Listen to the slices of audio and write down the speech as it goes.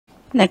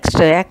Next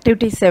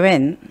activity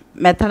 7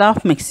 method of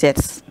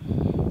mixtures.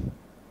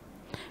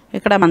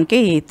 ఇక్కడ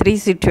మనకి 3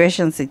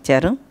 situations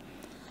ఇచ్చారు.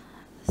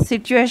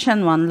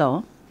 Situation 1లో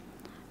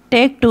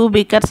take 2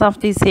 beakers of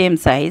the same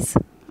size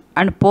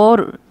and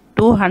pour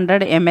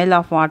 200 ml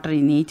of water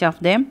in each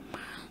of them.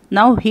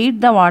 Now heat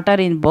the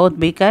water in both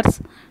beakers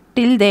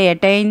till they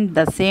attain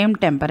the same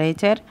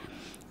temperature.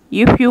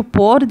 If you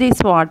pour this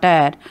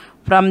water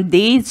from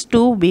these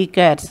 2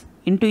 beakers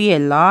into a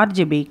large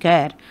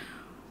beaker,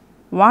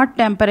 what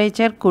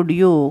temperature could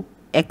you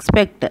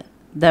expect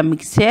the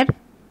mixture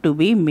to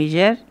be?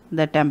 Measure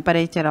the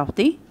temperature of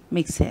the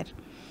mixture.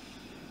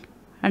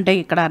 అంటే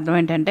ఇక్కడ అర్థం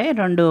ఏంటంటే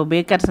 2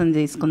 బీకర్స్ని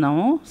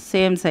తీసుకున్నాము,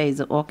 same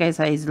size ఒకే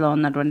సైజులో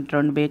ఉన్నటువంటి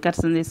 2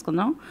 బీకర్స్ని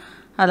తీసుకుందాం.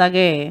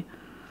 అలాగే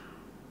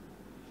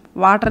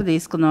water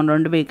తీసుకుందాం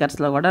 2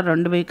 బీకర్స్లో కూడా,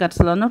 2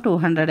 బీకర్స్లోనూ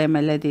 200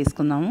 ml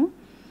తీసుకుందాము.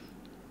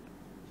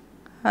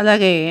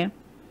 అలాగే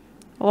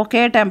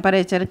ఒకే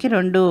టెంపరేచర్కి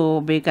 2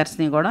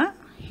 బీకర్స్ని కూడా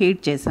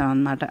హీట్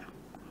చేసామన్నమాట.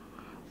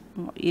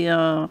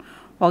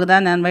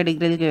 ఒకదాన్ని 80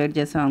 డిగ్రీలకి వేడి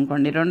చేసాం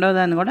అనుకోండి, రెండో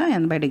దాన్ని కూడా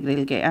 80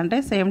 డిగ్రీలకి, అంటే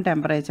సేమ్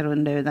టెంపరేచర్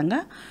ఉండే విధంగా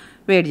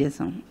వేడి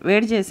చేసాం.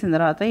 వేడి చేసిన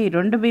తర్వాత ఈ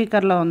 2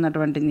 బీకర్లో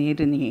ఉన్నటువంటి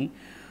నీటిని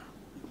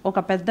ఒక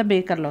పెద్ద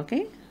బీకర్లోకి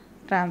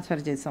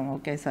ట్రాన్స్ఫర్ చేసాం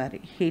ఒకేసారి,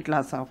 హీట్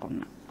లాస్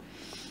అవ్వకుండా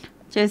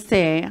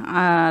చేస్తే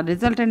ఆ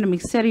రిజల్టెంట్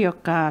మిక్చర్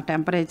యొక్క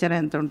టెంపరేచర్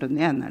ఎంత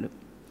ఉంటుంది అన్నాడు.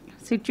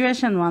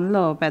 సిచ్యువేషన్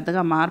 1లో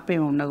పెద్దగా మార్పు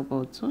ఏమి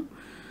ఉండకపోవచ్చు.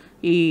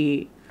 ఈ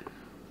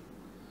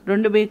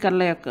 2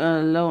 బీకర్ల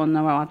యొక్కలో ఉన్న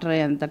వాటర్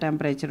ఎంత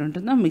టెంపరేచర్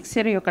ఉంటుందో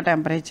మిక్చర్ యొక్క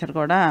టెంపరేచర్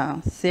కూడా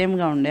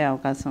సేమ్గా ఉండే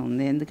అవకాశం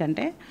ఉంది.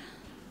 ఎందుకంటే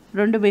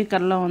 2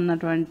 బీకర్లో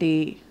ఉన్నటువంటి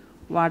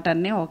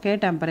వాటర్ని ఒకే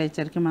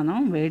టెంపరేచర్కి మనం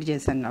వేడి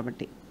చేసాం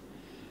కాబట్టి.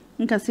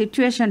 ఇంకా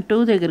సిచ్యువేషన్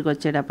 2 దగ్గరికి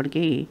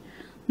వచ్చేటప్పటికి,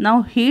 now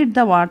heat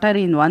the water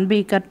in 1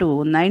 beaker to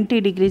 90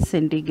 degrees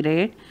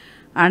centigrade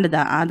and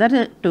the other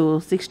to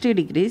 60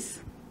 degrees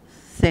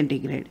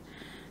centigrade.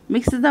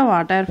 Mix the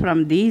water from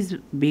these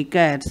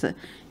beakers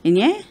in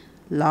a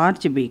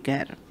large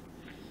beaker.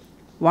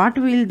 What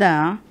will the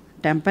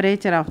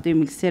temperature of the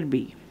mixture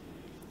be?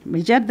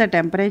 Measure the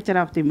temperature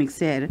of the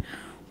mixture.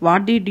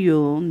 What did you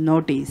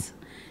notice?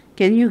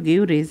 Can you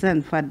give reason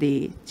for the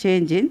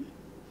change in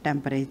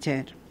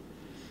temperature?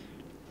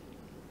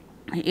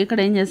 ఇక్కడ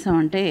ఏం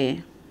చేస్తామంటే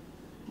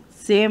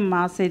same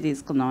మాసే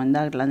తీసుకుందాం.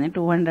 ఇందాకట్లానే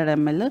 200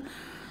 ml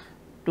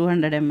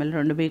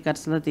 2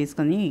 బీకర్స్లో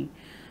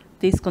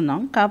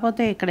తీసుకుందాం.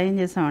 కాకపోతే ఇక్కడ ఏం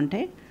చేసామంటే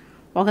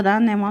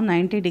ఒకదాన్నేమో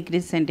 90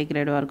 degrees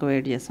centigrade వరకు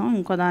వేడి చేసాం,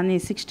 ఇంకో దాన్ని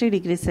 60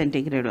 degrees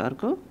centigrade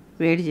వరకు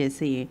వేడి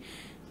చేసి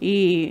ఈ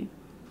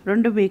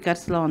 2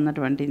 బీకర్స్లో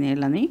ఉన్నటువంటి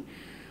నీళ్ళని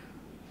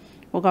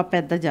ఒక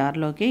పెద్ద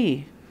జార్లోకి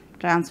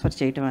ట్రాన్స్ఫర్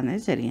చేయటం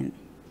అనేది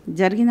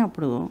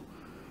జరిగినప్పుడు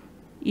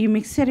ఈ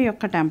మిక్చర్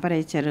యొక్క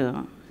టెంపరేచర్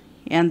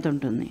ఎంత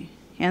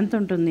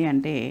ఉంటుంది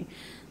అంటే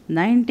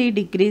 90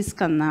 degrees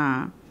కన్నా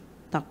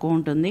తక్కువ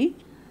ఉంటుంది,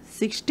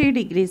 60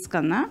 degrees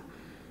కన్నా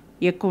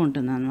ఎక్కువ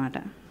ఉంటుంది అన్నమాట.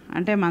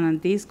 అంటే మనం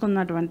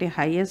తీసుకున్నటువంటి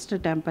హైయెస్ట్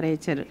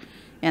టెంపరేచర్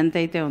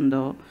ఎంతైతే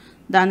ఉందో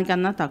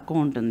దానికన్నా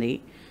తక్కువ ఉంటుంది.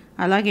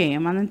 అలాగే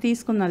మనం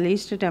తీసుకున్న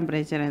లీస్ట్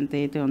టెంపరేచర్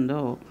ఎంతైతే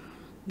ఉందో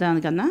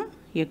దానికన్నా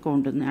ఎక్కువ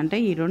ఉంటుంది. అంటే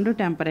ఈ 2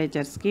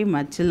 టెంపరేచర్స్కి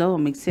మధ్యలో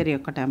మిక్చర్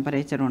యొక్క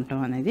టెంపరేచర్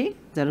ఉండటం అనేది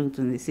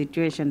జరుగుతుంది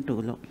సిచ్యువేషన్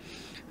 2లో.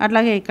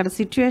 అట్లాగే ఇక్కడ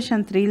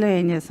సిచ్యువేషన్ 3లో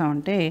ఏం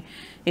చేస్తామంటే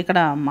ఇక్కడ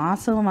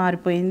మాస్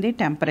మారిపోయింది,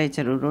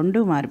 టెంపరేచరు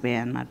 2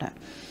 మారిపోయాయి అన్నమాట.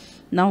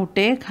 Now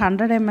take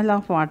 100 ml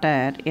of water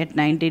at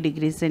 90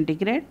 degrees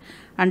centigrade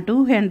and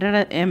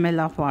 200 ml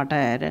of water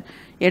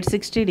at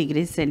 60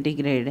 degrees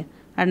centigrade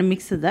and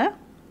mix the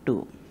 2.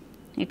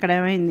 ఇక్కడ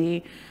ఏమైంది,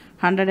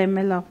 100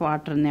 ml ఆఫ్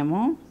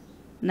వాటర్నేమో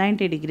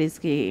 90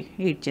 degreesకి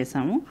హీట్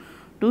చేసాము,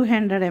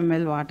 200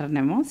 ml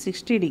వాటర్నేమో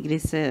 60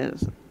 degrees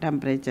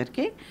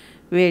టెంపరేచర్కి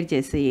వేడి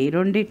చేసి ఈ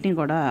రెండింటిని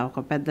కూడా ఒక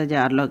పెద్ద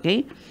జార్లోకి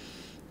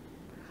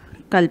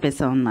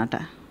కలిపేసాం అన్నమాట.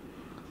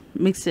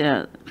 Mixer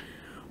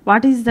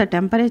what is the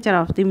temperature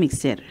of the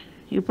mixture?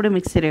 ఇప్పుడు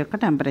మిక్చర్ యొక్క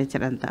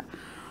టెంపరేచర్ ఎంత?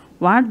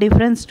 What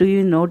difference do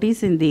you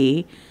notice in the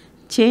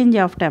change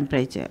of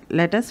temperature?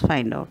 Let us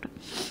find out.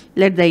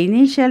 Let the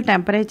initial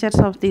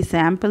temperatures of the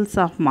samples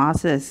of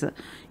masses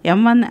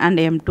M1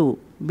 and M2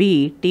 B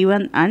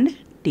T1 and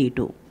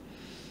T2.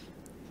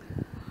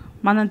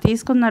 మనం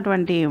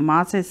తీసుకున్నటువంటి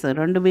masses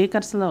 2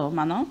 బీకర్స్లో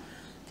మనం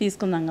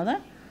తీసుకున్నాం కదా,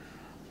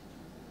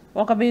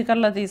 ఒక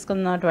బీకర్లో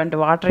తీసుకున్నటువంటి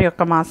water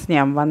యొక్క మాస్ని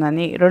M1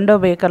 అని, రెండో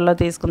బీకర్లో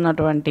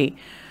తీసుకున్నటువంటి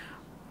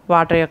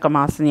వాటర్ యొక్క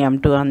మాస్ని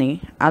M2 అని,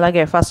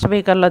 అలాగే ఫస్ట్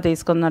బీకర్లో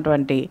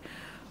తీసుకున్నటువంటి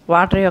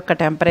వాటర్ యొక్క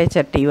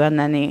టెంపరేచర్ T1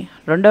 అని,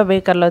 రెండో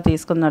బీకర్లో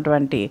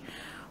తీసుకున్నటువంటి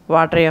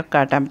వాటర్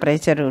యొక్క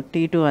టెంపరేచర్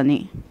T2 అని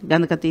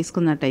గనుక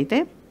తీసుకున్నట్టయితే,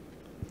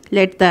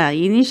 let the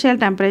initial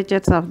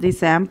temperatures of the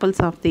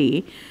samples of the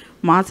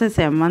masses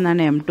M1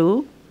 and M2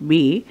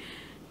 B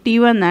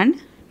T1 and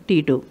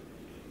T2.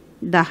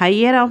 The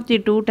higher of the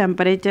 2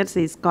 temperatures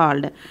is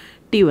called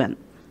T1.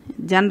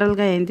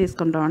 జనరల్గా ఏం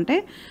తీసుకుంటాం అంటే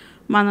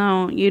మనం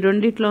ఈ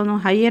రెండిట్లోనూ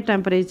హయ్యర్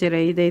టెంపరేచర్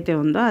ఏదైతే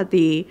ఉందో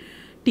అది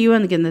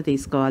T1 కింద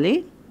తీసుకోవాలి.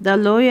 ద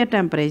లోయర్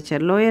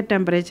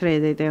టెంపరేచర్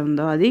ఏదైతే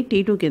ఉందో అది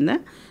T2 కింద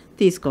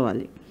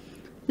తీసుకోవాలి.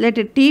 Let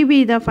T B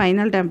the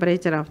final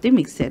temperature of the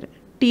mixer.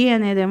 Tea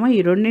అనేదేమో ఈ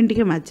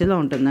రెండింటికి మధ్యలో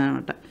ఉంటుంది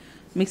అనమాట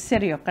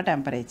మిక్సర్ యొక్క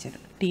టెంపరేచర్.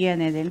 టీ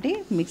అనేది ఏంటి?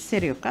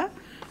 మిక్సర్ యొక్క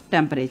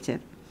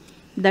temperature.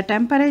 The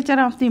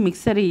temperature of the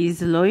mixer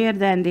is lower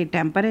than the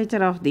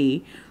temperature of the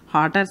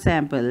hotter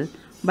sample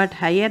but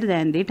higher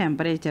than the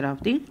temperature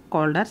of the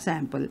colder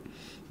sample.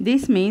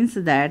 This means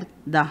that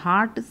the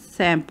hot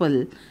sample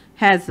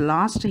has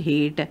lost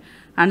heat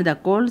and the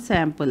cold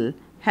sample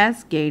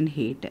has gained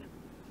heat.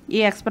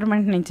 ఈ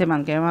experiment నుంచి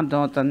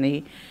మనకేమర్థమవుతుంది?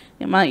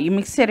 ఈ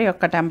mixer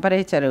యొక్క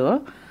temperature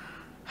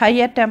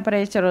higher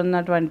temperature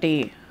ఉన్నటువంటి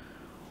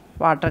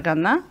water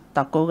కన్నా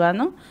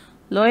తక్కువగాను,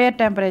 lower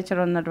temperature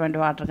ఉన్నటువంటి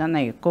water కన్నా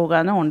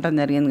ఎక్కువగాను ఉండటం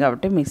జరిగింది.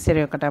 కాబట్టి మిక్సర్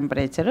యొక్క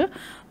టెంపరేచరు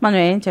మనం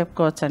ఏం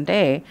చెప్పుకోవచ్చు అంటే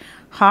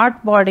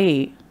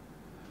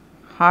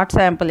హాట్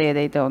శాంపుల్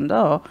ఏదైతే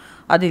ఉందో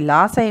అది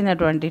లాస్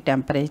అయినటువంటి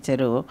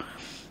టెంపరేచరు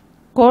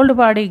కోల్డ్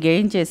బాడీ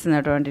గెయిన్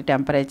చేసినటువంటి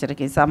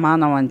టెంపరేచర్కి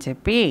సమానం అని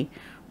చెప్పి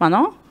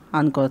మనం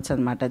అనుకోవచ్చు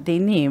అనమాట.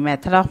 దీన్ని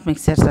మెథడ్ ఆఫ్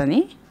మిక్సర్స్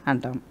అని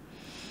అంటాం.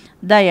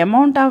 The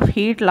amount of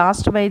heat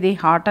last by the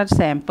hotter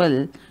sample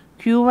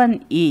Q1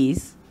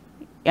 is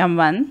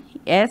M1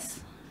 S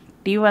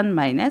T1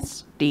 minus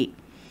T.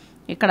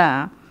 ఇక్కడ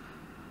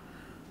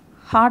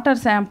హాటర్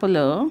శాంపుల్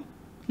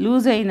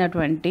లూజ్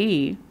అయినటువంటి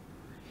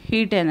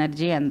హీట్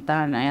ఎనర్జీ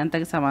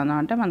ఎంతకి సమానం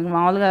అంటే మనకు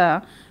మామూలుగా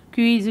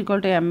Q is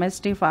equal to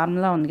MST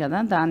formula ఉంది కదా,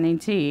 దాని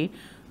నుంచి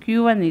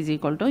Q1 is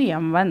equal to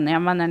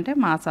M1 అంటే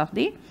mass of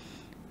the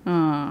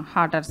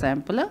hotter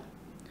sample.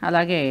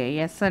 అలాగే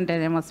S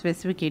అంటేనేమో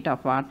specific heat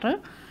of water,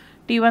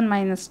 T1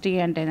 minus T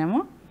అంటేనేమో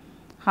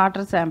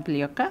హాటర్ శాంపుల్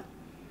యొక్క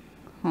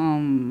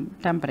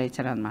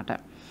టెంపరేచర్ అన్నమాట.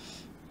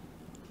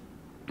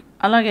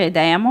 అలాగే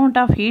the amount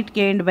of heat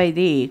gained by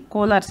the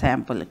cooler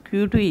sample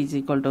Q2 is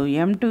equal to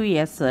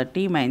M2S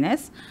T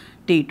minus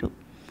T2.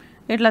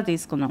 ఇట్లా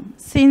తీసుకుందాం.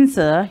 Since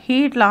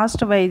heat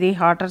last by the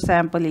hotter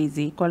sample is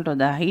equal to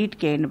the heat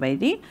gained by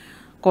the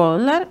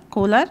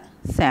cooler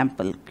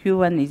sample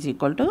Q1 is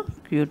equal to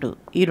Q2.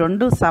 ఈ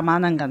రెండు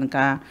సమానం కనుక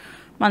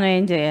మనం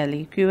ఏం చేయాలి?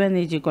 Q1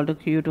 is equal to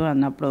Q2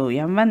 అన్నప్పుడు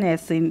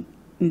M1S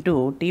into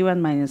T1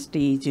 minus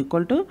T is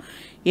equal to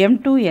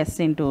M2S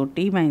into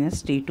T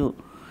minus T2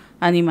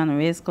 అని మనం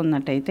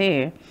వేసుకున్నట్టయితే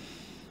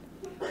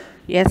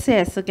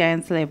ఎస్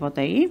క్యాన్సిల్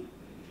అయిపోతాయి.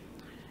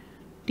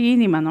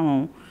 టీని మనం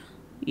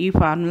ఈ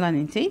ఫార్ములా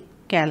నుంచి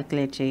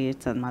క్యాలిక్యులేట్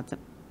చేయొచ్చు అన్నమాట.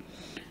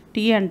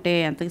 టీ అంటే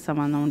ఎంతకి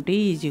సమానం? T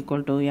is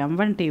equal to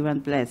M1 T1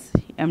 plus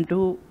M2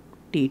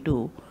 T2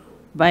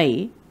 by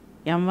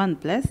M1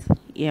 plus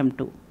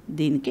M2.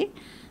 దీనికి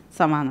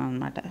సమానం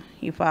అన్నమాట.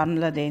 ఈ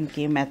ఫార్ములా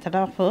దేనికి? మెథడ్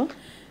ఆఫ్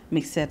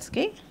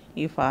మిక్సర్స్కి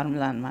ఈ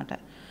ఫార్ములా అన్నమాట.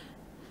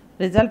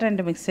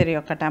 రిజల్టెంట్ మిక్సర్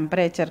యొక్క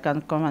టెంపరేచర్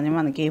కనుక్కోమని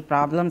మనకి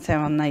ప్రాబ్లమ్స్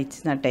ఏమన్నా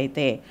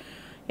ఇచ్చినట్టయితే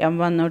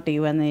M1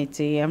 T1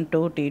 ఇచ్చి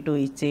M2 T2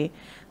 ఇచ్చి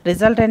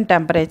రిజల్టెంట్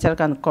టెంపరేచర్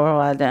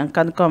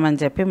కనుక్కోమని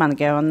చెప్పి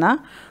మనకేమన్నా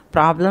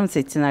ప్రాబ్లమ్స్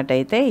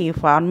ఇచ్చినట్టయితే ఈ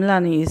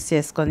ఫార్ములాని యూజ్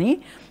చేసుకొని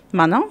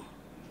మనం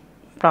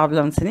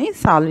ప్రాబ్లమ్స్ని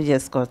సాల్వ్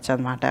చేసుకోవచ్చు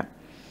అన్నమాట.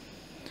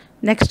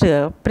 Next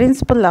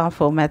principal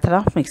of method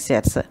of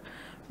mixers.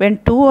 When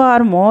 2 or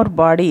more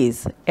bodies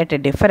at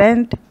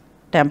different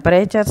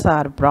temperatures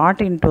are brought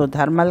into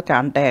thermal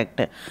contact,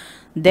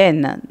 then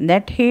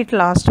net heat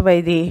lost by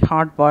the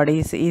hot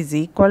bodies is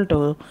equal to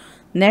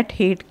net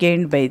heat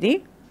gained by the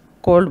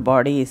cold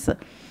bodies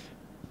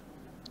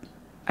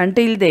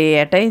until they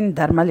attain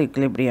thermal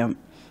equilibrium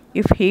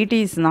if heat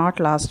is not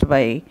lost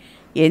by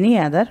any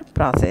other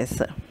process.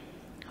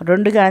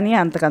 రెండు కానీ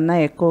అంతకన్నా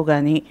ఎక్కువ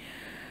కానీ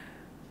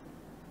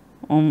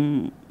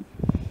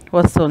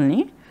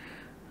వస్తువుల్ని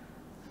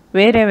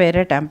వేరే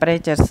వేరే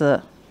temperatures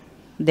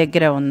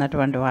దగ్గర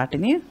ఉన్నటువంటి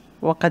వాటిని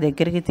ఒక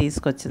దగ్గరికి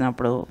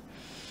తీసుకొచ్చినప్పుడు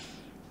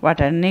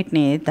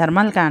వాటన్నిటిని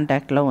థర్మల్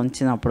కాంటాక్ట్లో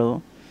ఉంచినప్పుడు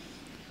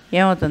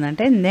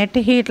ఏమవుతుందంటే net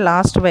heat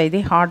last by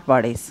the hot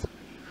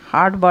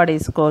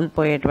bodies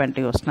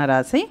కోల్పోయేటువంటి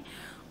ఉష్ణరాశి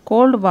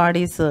cold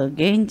bodies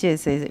gain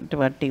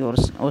చేసేటువంటి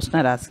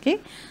ఉష్ణరాశికి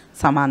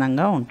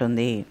సమానంగా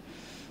ఉంటుంది.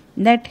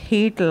 Net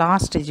heat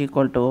last is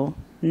equal to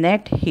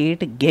net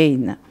heat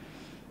gain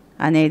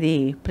అనేది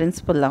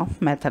principal of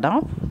method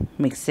of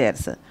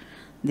mixers.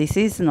 This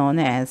is known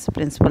as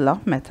principal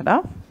of method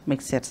of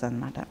mixers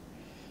అన్నమాట.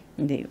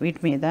 ఇది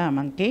వీటి మీద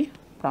మనకి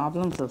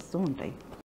problems వస్తూ ఉంటాయి.